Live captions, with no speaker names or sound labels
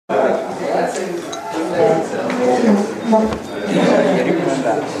Okay.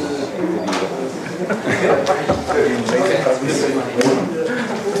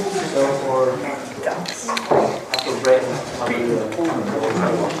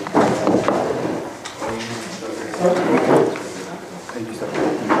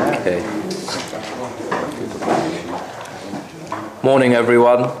 Morning,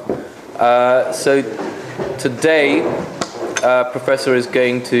 everyone. So today, Professor is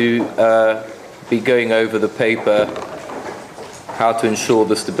going to be going over the paper, How to Ensure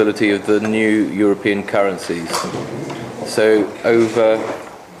the Stability of the New European Currencies. So over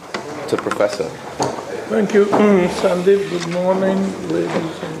to Professor. Thank you, Sandeep. Good morning,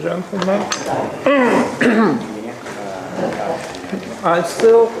 ladies and gentlemen. I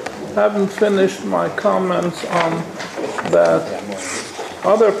still haven't finished my comments on that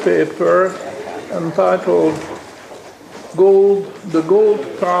other paper entitled The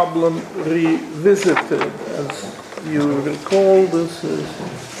Gold Problem Revisited. As you recall, this is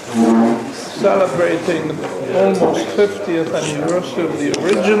celebrating the almost 50th anniversary of the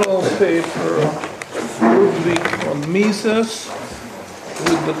original paper of Ludwig von Mises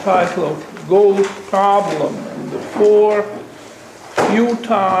with the title of Gold Problem and the four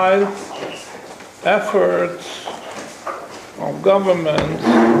futile efforts of governments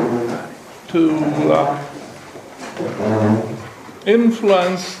to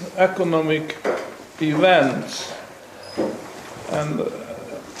influence economic events. And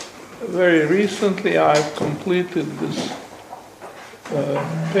very recently I've completed this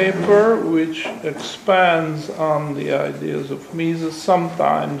paper, which expands on the ideas of Mises,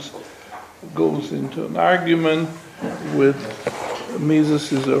 sometimes goes into an argument with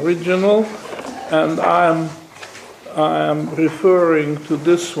Mises' original, and I am referring to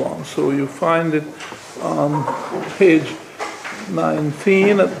this one. So you find it on page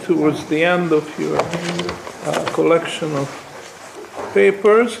 19 towards the end of your collection of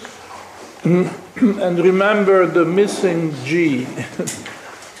papers. And remember the missing G.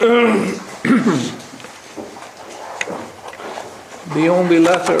 The only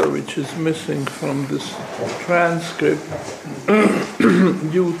letter which is missing from this transcript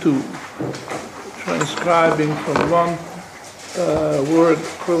due to transcribing from one word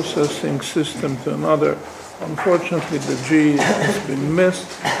processing system to another. Unfortunately, the G has been missed,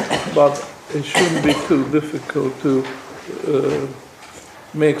 but it shouldn't be too difficult to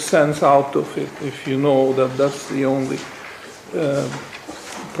make sense out of it if you know that that's the only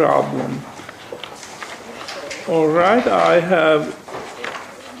problem. All right, I have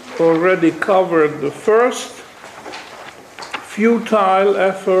already covered the first futile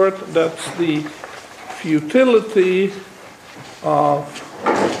effort. That's the futility of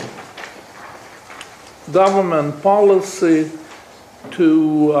government policy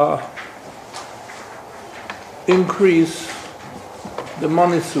to increase the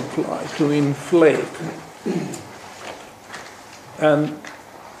money supply, to inflate and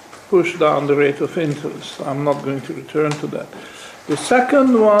push down the rate of interest. I'm not going to return to that. The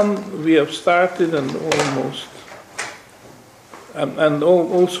second one we have started and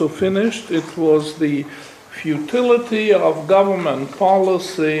also finished. It was the futility of government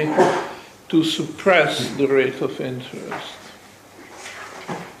policy to suppress the rate of interest.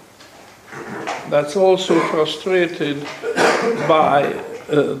 That's also frustrated by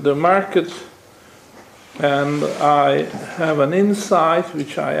the market, and I have an insight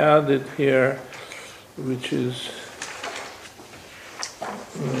which I added here, which is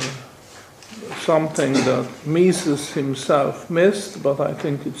something that Mises himself missed, but I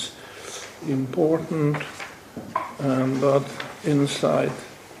think it's important, and that insight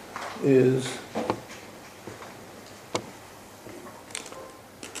is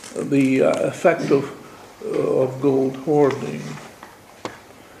the effect of gold hoarding.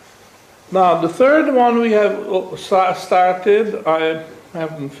 Now, the third one we have started, I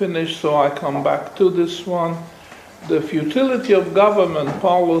haven't finished, so I come back to this one. The futility of government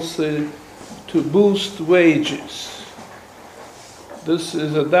policy to boost wages. This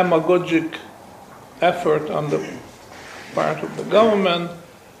is a demagogic effort on the part of the government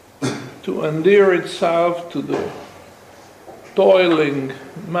to endear itself to the toiling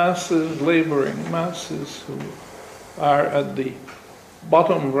masses, laboring masses who are at the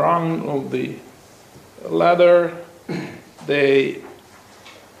bottom rung of the ladder. They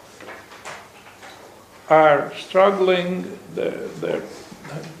are struggling. Their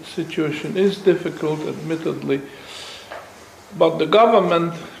situation is difficult, admittedly, but the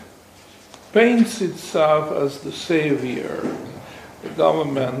government paints itself as the savior. The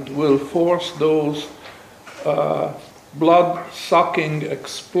government will force those blood-sucking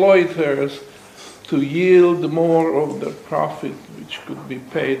exploiters to yield more of the profit, which could be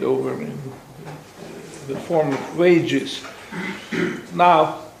paid over in the form of wages.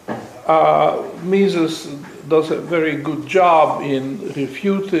 Now, Mises does a very good job in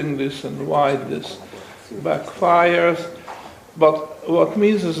refuting this and why this backfires. But what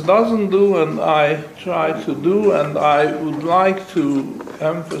Mises doesn't do, and I try to do, and I would like to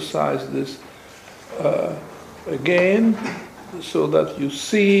emphasize this again, so that you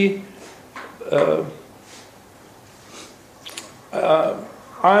see,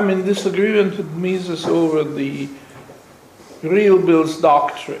 I'm in disagreement with Mises over the real bills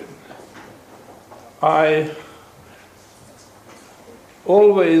doctrine. I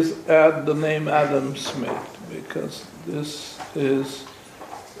always add the name Adam Smith, because this is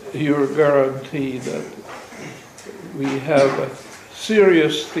your guarantee that we have a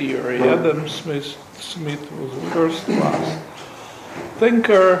serious theory. Adam Smith was a first-class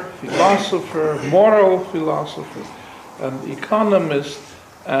thinker, philosopher, moral philosopher, and economist,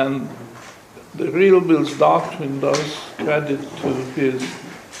 and the real bills doctrine does credit to his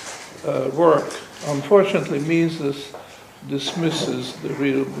work. Unfortunately, Mises dismisses the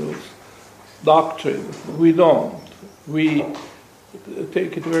real bills doctrine. We don't. We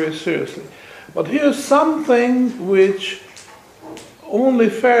take it very seriously. But here's something which only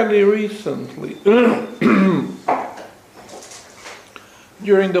fairly recently,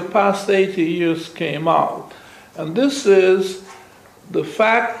 during the past 80 years, came out. And this is the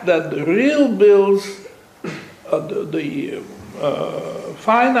fact that the real bills, the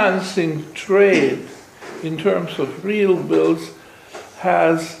financing trade in terms of real bills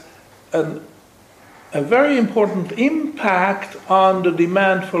has a very important impact on the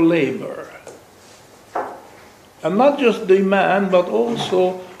demand for labor. And not just demand, but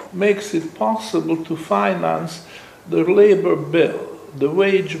also makes it possible to finance the labor bill, the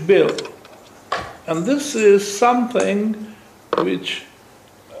wage bill. And this is something which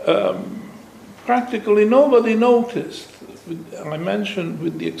practically nobody noticed. I mentioned,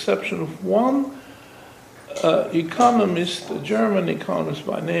 with the exception of one economist, a German economist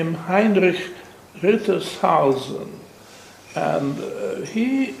by name Heinrich Rittershausen, and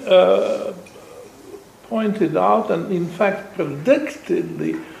he pointed out and in fact predicted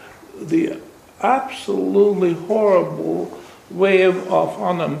the absolutely horrible wave of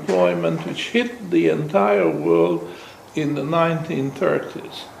unemployment which hit the entire world in the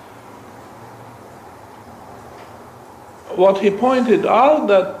 1930s. What he pointed out,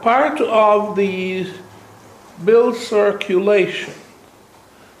 that part of the bill circulation,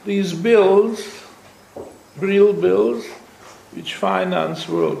 these bills, real bills, which finance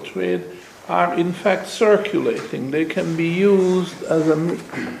world trade, are in fact circulating. They can be used as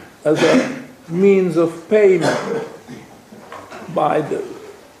a means of payment by the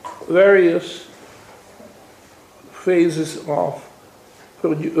various phases of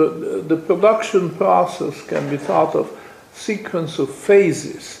the production process. Can be thought of sequence of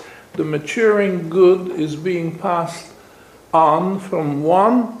phases. The maturing good is being passed on from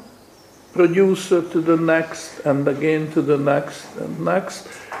one producer to the next, and again to the next and next,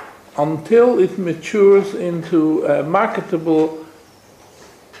 until it matures into a marketable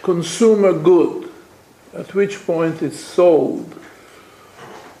consumer good, at which point it's sold.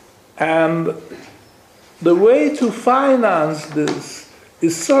 And the way to finance this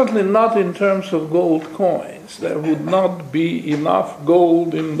is certainly not in terms of gold coins. There would not be enough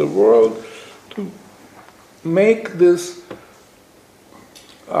gold in the world to make this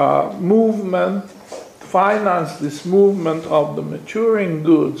movement, finance this movement of the maturing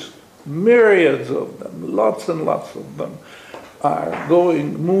goods. Myriads of them, lots and lots of them, are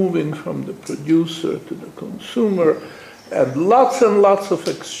moving from the producer to the consumer, and lots of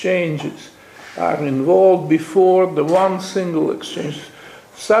exchanges are involved before the one single exchange,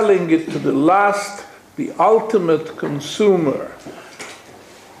 selling it to the ultimate consumer.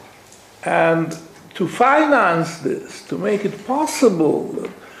 And to finance this, to make it possible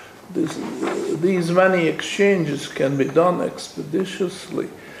that these many exchanges can be done expeditiously,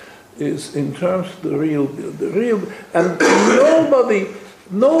 is in terms of the real bill. And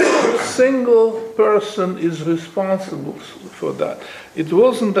no single person is responsible for that. It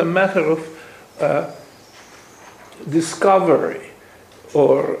wasn't a matter of discovery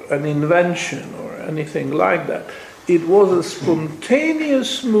or an invention or anything like that. It was a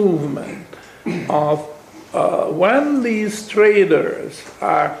spontaneous movement of when these traders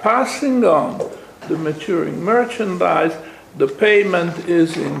are passing on the maturing merchandise, the payment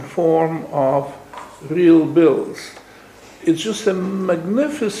is in form of real bills. It's just a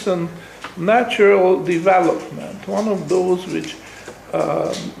magnificent natural development, one of those which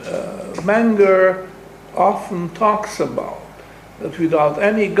Menger often talks about, that without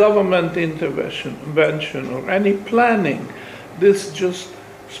any government intervention or any planning, this just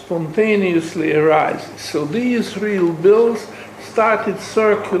spontaneously arises. So these real bills started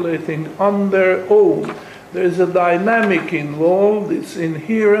circulating on their own. There is a dynamic involved, it's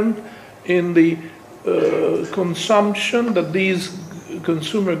inherent in the consumption, that these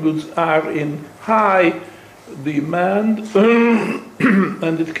consumer goods are in high demand,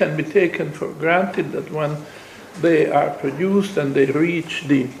 and it can be taken for granted that when they are produced and they reach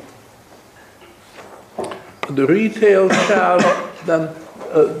the retail shelf, then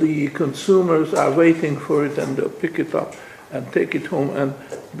the consumers are waiting for it and they'll pick it up and take it home, and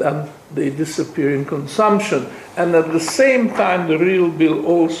then they disappear in consumption. And at the same time, the real bill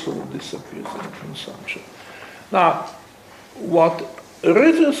also disappears in consumption. Now, what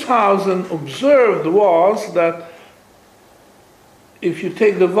Rittershausen observed was that if you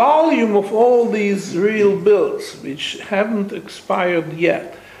take the volume of all these real bills, which haven't expired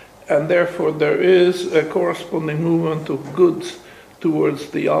yet, and therefore there is a corresponding movement of goods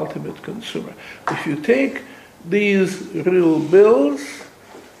towards the ultimate consumer. If you take these real bills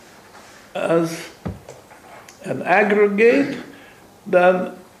as an aggregate,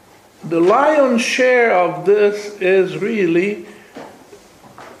 then the lion's share of this is really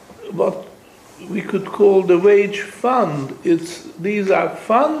what we could call the wage fund. These are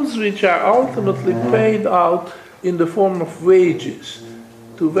funds which are ultimately paid out in the form of wages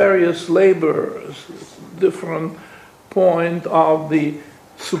to various laborers, different point of the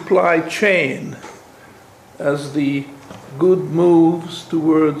supply chain as the good moves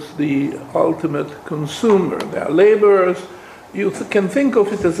towards the ultimate consumer. There are laborers, you can think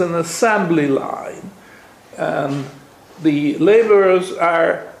of it as an assembly line, and the laborers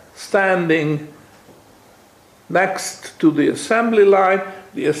are standing next to the assembly line.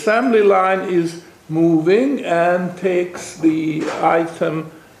 The assembly line is moving and takes the item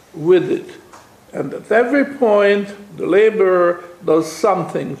with it. And at every point, the laborer does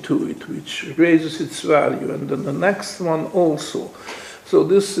something to it, which raises its value, and then the next one also. So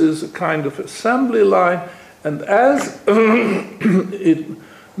this is a kind of assembly line, and as it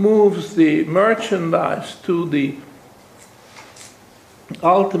moves the merchandise to the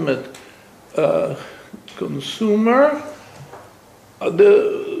ultimate consumer,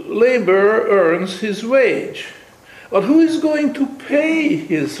 the laborer earns his wage. But who is going to pay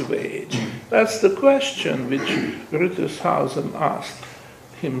his wage? That's the question which Rittershausen asked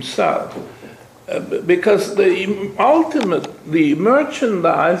himself. Because the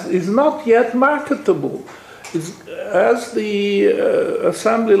merchandise is not yet marketable. As the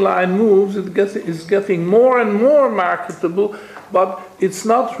assembly line moves, it's getting more and more marketable, but it's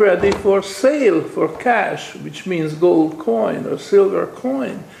not ready for sale, for cash, which means gold coin or silver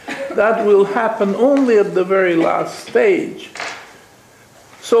coin. That will happen only at the very last stage.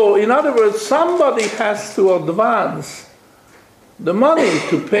 So, in other words, somebody has to advance the money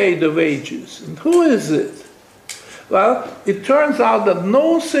to pay the wages. And who is it? Well, it turns out that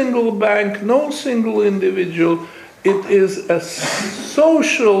no single bank, no single individual, it is a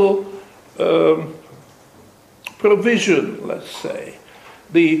social provision, let's say.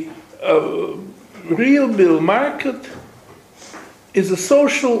 The real bill market is a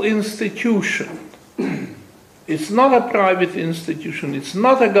social institution. It's not a private institution, it's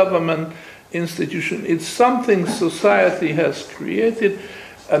not a government institution, it's something society has created,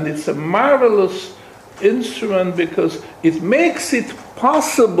 and it's a marvelous instrument because it makes it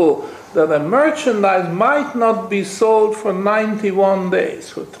possible that a merchandise might not be sold for 91 days,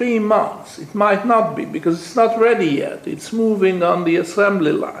 for 3 months. It might not be, because it's not ready yet. It's moving on the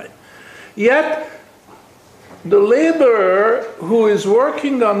assembly line. Yet, the laborer who is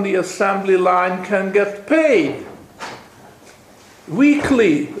working on the assembly line can get paid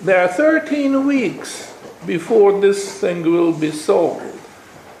weekly. There are 13 weeks before this thing will be sold.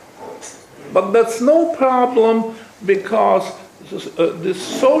 But that's no problem, because this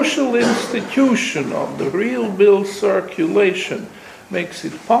social institution of the real bill circulation makes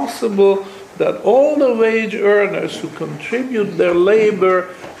it possible that all the wage earners who contribute their labor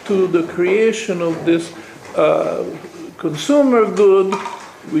to the creation of this consumer good,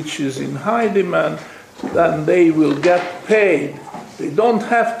 which is in high demand, then they will get paid. They don't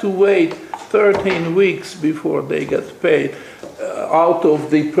have to wait 13 weeks before they get paid out of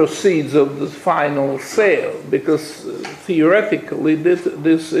the proceeds of the final sale, because theoretically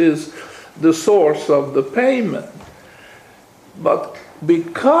this is the source of the payment. But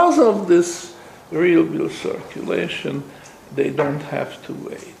because of this real bill circulation, they don't have to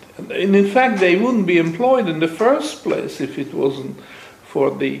wait. And in fact, they wouldn't be employed in the first place if it wasn't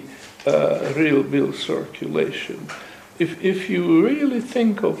for the real bill circulation. If you really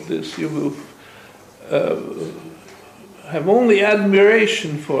think of this, you will have only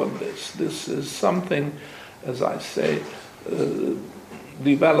admiration for this. This is something, as I say,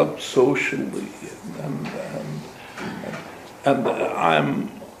 developed socially, and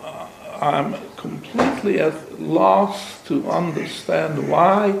I'm completely at loss to understand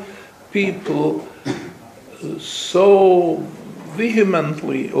why people so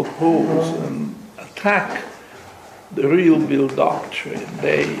vehemently oppose and attack the real bill doctrine.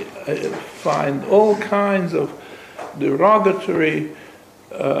 They find all kinds of derogatory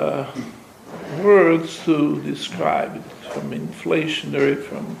words to describe it, from inflationary,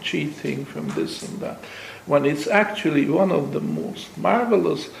 from cheating, from this and that, when it's actually one of the most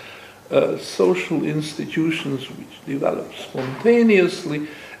marvelous social institutions which develops spontaneously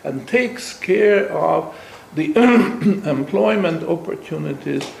and takes care of the employment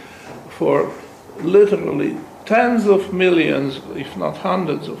opportunities for literally tens of millions, if not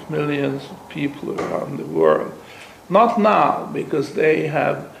hundreds of millions of people around the world. Not now, because they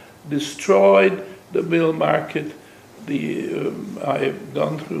have destroyed the bill market. I've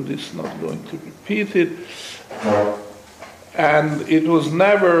gone through this, not going to repeat it. And it was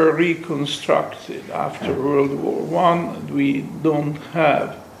never reconstructed after World War I. We don't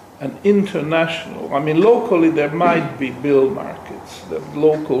have an international, I mean, locally there might be bill markets, the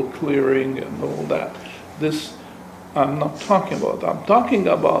local clearing and all that. This I'm not talking about. I'm talking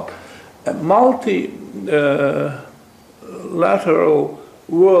about a multilateral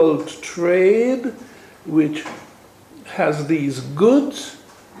world trade which has these goods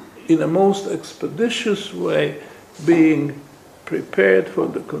in a most expeditious way being prepared for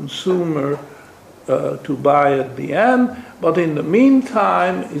the consumer to buy at the end, but in the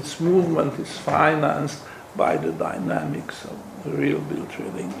meantime its movement is financed by the dynamics of real bill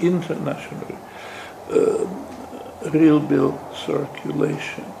trading, international real bill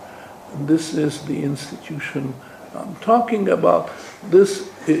circulation. And this is the institution I'm talking about. This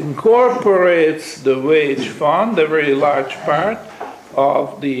incorporates the wage fund, a very large part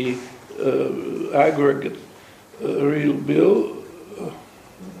of the aggregate real bill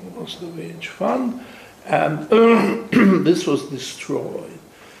was the wage fund, and this was destroyed.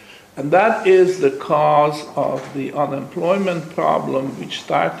 And that is the cause of the unemployment problem, which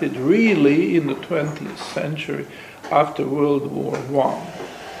started really in the 20th century after World War I.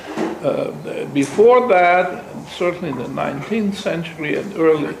 Before that, and certainly in the 19th century and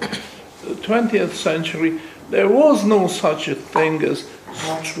early 20th century, there was no such a thing as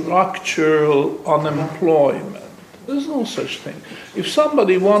structural unemployment. There's no such thing. If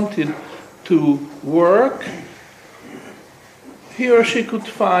somebody wanted to work, he or she could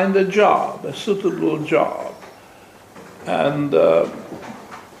find a job, a suitable job, and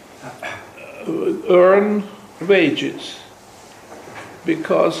earn wages,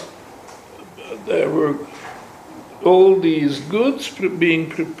 because there were all these goods being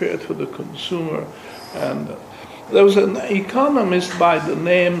prepared for the consumer. And there was an economist by the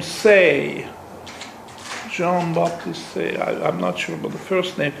name Say, Jean-Baptiste Say, I'm not sure about the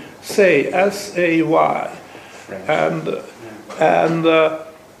first name, Say, S-A-Y. And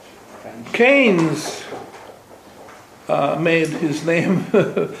Keynes made his name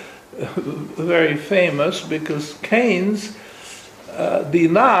very famous, because Keynes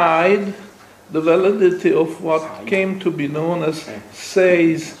denied the validity of what came to be known as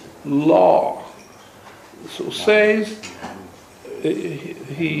Say's law. So Say's,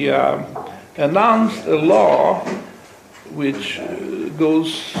 he announced a law which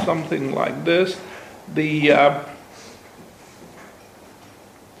goes something like this: the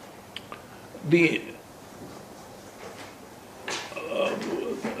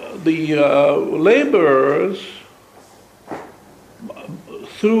laborers,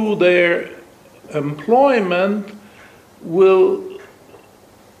 through their employment, will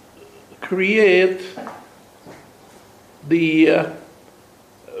create the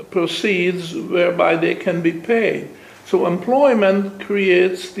proceeds whereby they can be paid. So employment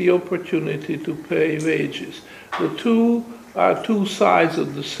creates the opportunity to pay wages. The two are two sides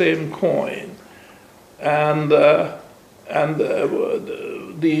of the same coin. And the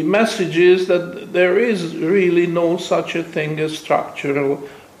message is that there is really no such a thing as structural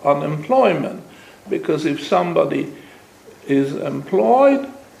unemployment, because if somebody is employed,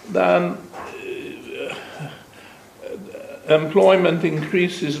 then employment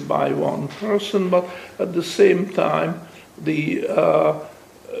increases by one person, but at the same time the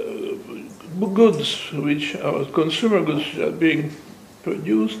goods, which are consumer goods, which are being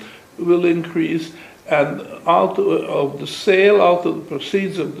produced will increase, and out of the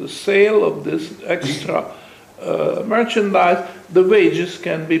proceeds of the sale of this extra merchandise, the wages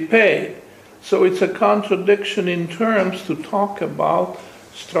can be paid. So it's a contradiction in terms to talk about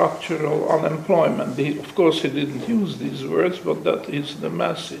structural unemployment. Of course, he didn't use these words, but that is the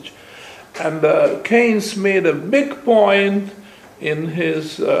message. And Keynes made a big point in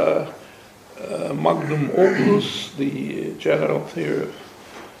his magnum opus, the general theory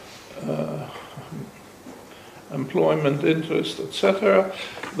of employment, interest, etc.,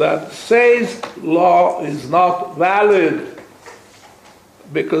 that Say's law is not valid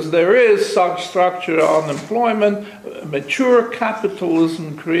because there is such structural unemployment. Mature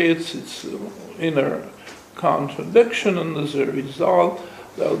capitalism creates its inner contradiction, and as a result,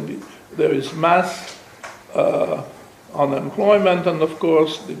 there is mass unemployment, and of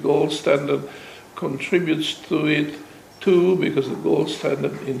course the gold standard contributes to it too, because the gold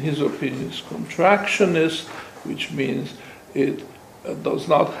standard, in his opinion, is contractionist, which means it does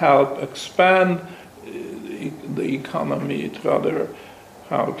not help expand the economy, it rather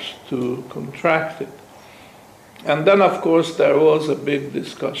helps to contract it. And then, of course, there was a big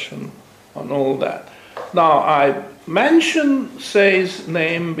discussion on all that. Now, I mention Say's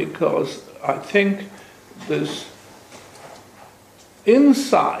name because I think this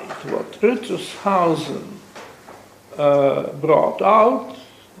insight, what Rittershausen brought out,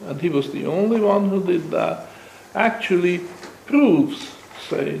 and he was the only one who did that, actually proves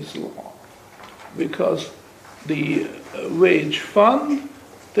Say's law, because the wage fund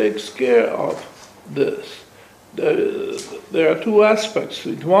takes care of this. There are two aspects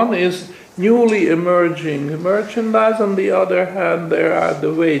to it. One is newly emerging merchandise, on the other hand, there are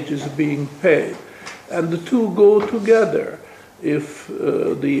the wages being paid. And the two go together. If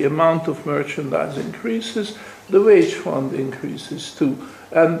the amount of merchandise increases, the wage fund increases too.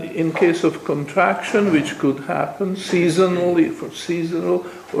 And in case of contraction, which could happen seasonally, for seasonal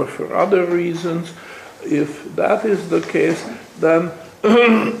or for other reasons, if that is the case, then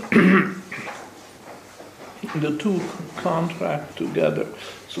the two contract together.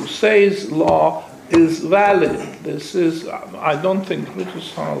 So Say's law is valid. This is, I don't think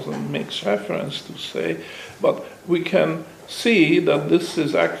Rittershausen makes reference to Say, but we can see that this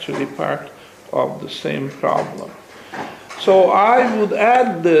is actually part of the same problem. So I would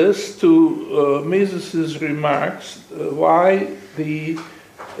add this to Mises's remarks, why the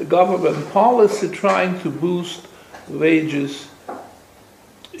government policy trying to boost wages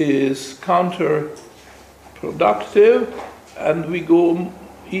is counterproductive, and we go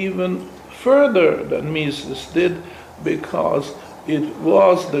even further than Mises did, because it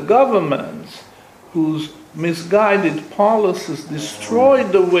was the governments whose misguided policies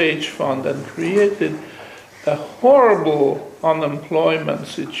destroyed the wage fund and created a horrible unemployment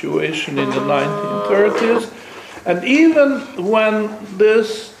situation in the 1930s. And even when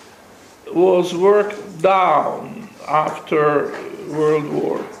this was worked down after World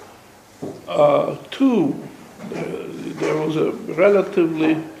War II, there was a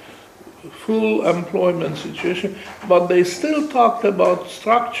relatively full employment situation, but they still talked about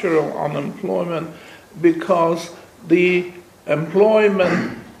structural unemployment because the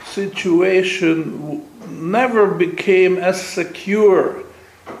employment situation never became as secure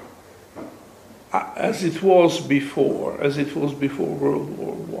as it was before World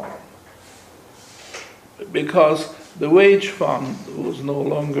War I. Because the wage fund was no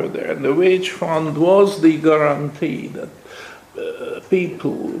longer there. And the wage fund was the guarantee that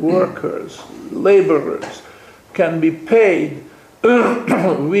people, workers, laborers can be paid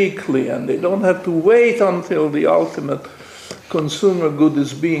weekly, and they don't have to wait until the ultimate consumer good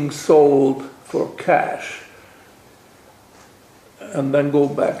is being sold for cash and then go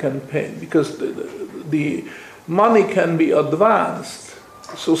back and pay, because the money can be advanced.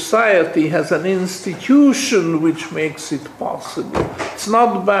 Society has an institution which makes it possible. It's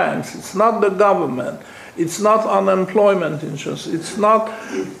not banks, it's not the government, it's not unemployment insurance, it's not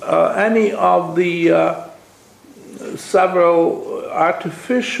any of the several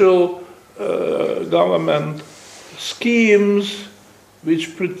artificial government schemes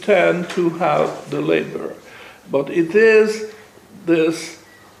which pretend to help the laborer. But it is this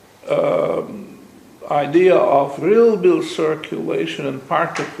idea of real bill circulation, and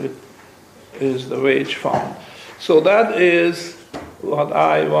part of it is the wage fund. So that is what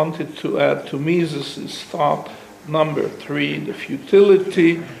I wanted to add to Mises's thought number 3, the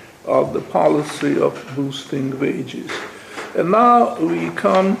futility of the policy of boosting wages. And now we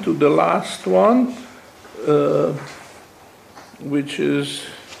come to the last one, which is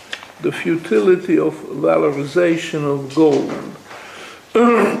the futility of valorization of gold.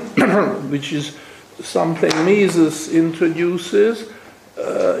 which is something Mises introduces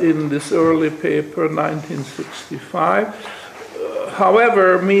in this early paper, 1965.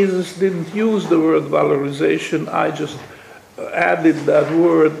 However, Mises didn't use the word valorization. I just added that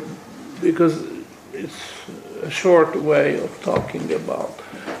word because it's a short way of talking about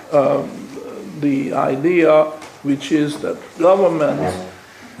the idea, which is that governments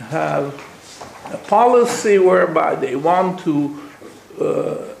have a policy whereby they want to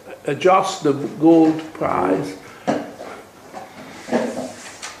adjust the gold price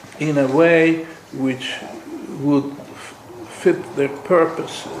in a way which would fit their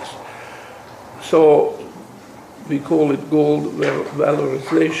purposes. So we call it gold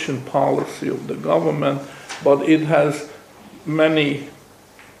valorization policy of the government, but it has many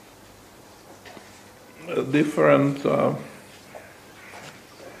different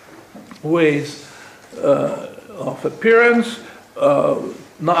ways of appearance.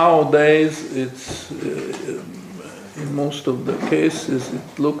 Nowadays, it's in most of the cases,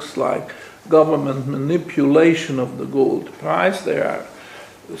 it looks like government manipulation of the gold price. There are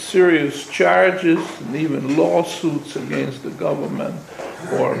serious charges and even lawsuits against the government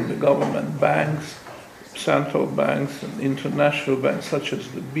or the government banks, central banks and international banks, such as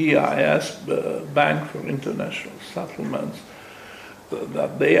the BIS, the Bank for International Settlements,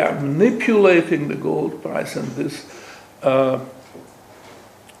 that they are manipulating the gold price, and this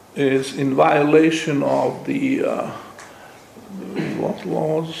is in violation of the what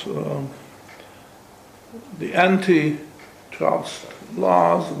laws? The antitrust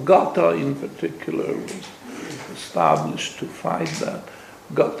laws. GATA in particular was established to fight that.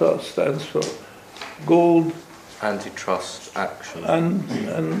 GATA stands for Gold Antitrust Action.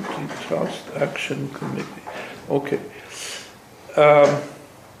 Antitrust Action Committee. Okay.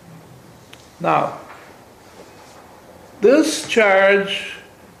 Now, this charge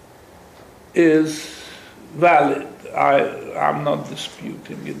is valid. I'm not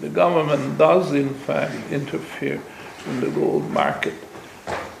disputing it. The government does, in fact, interfere in the gold market.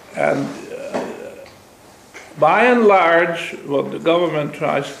 And by and large, what the government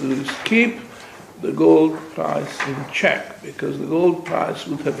tries to do is keep the gold price in check, because the gold price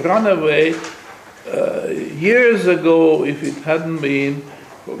would have run away years ago if it hadn't been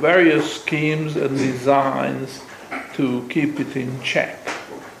for various schemes and designs to keep it in check.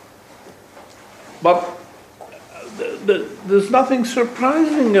 But there's nothing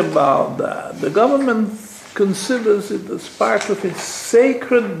surprising about that. The government considers it as part of its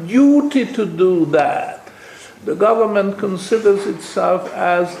sacred duty to do that. The government considers itself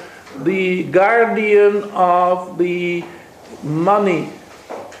as the guardian of the money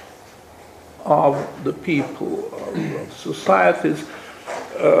of the people, of society's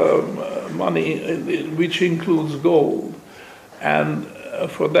money, which includes gold. And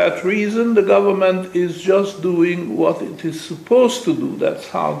for that reason, the government is just doing what it is supposed to do. That's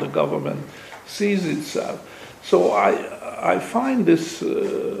how the government sees itself. So I find this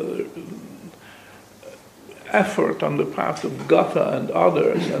effort on the part of GATA and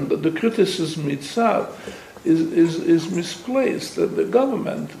others, and the criticism itself is misplaced. That the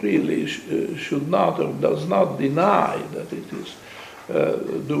government really should not or does not deny that it is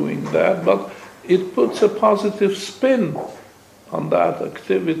doing that, but it puts a positive spin on that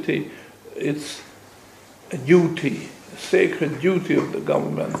activity. It's a duty, a sacred duty of the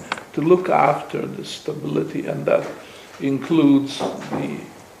government to look after the stability, and that includes the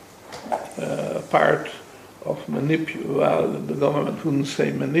part of the government wouldn't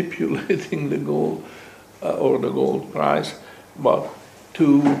say manipulating the gold or the gold price, but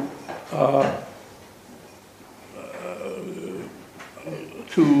to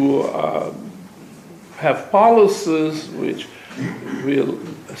have policies which will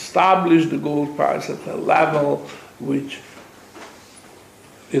establish the gold price at a level which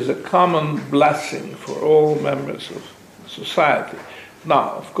is a common blessing for all members of society.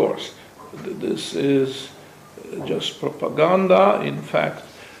 Now, of course, this is just propaganda. In fact,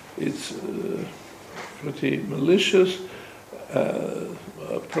 it's pretty malicious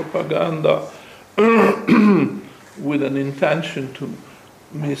propaganda with an intention to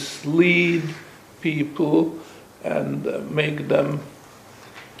mislead people and make them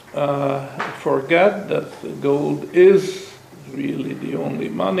forget that gold is really the only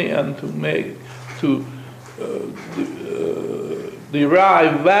money, and to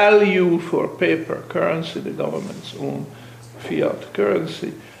derive value for paper currency, the government's own fiat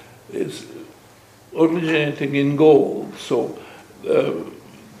currency, is originating in gold. So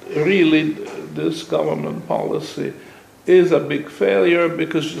really this government policy is a big failure,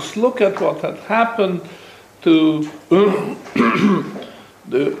 because just look at what had happened to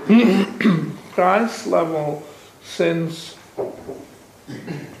the price level since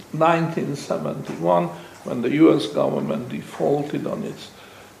 1971, when the US government defaulted on its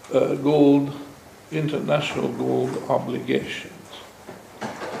international gold obligations.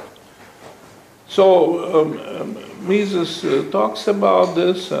 So Mises talks about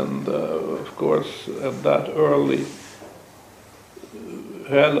this, and of course at that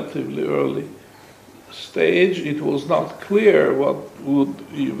relatively early stage, it was not clear what would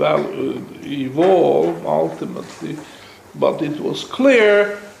evolve ultimately, but it was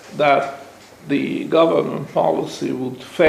clear that the government policy would fail.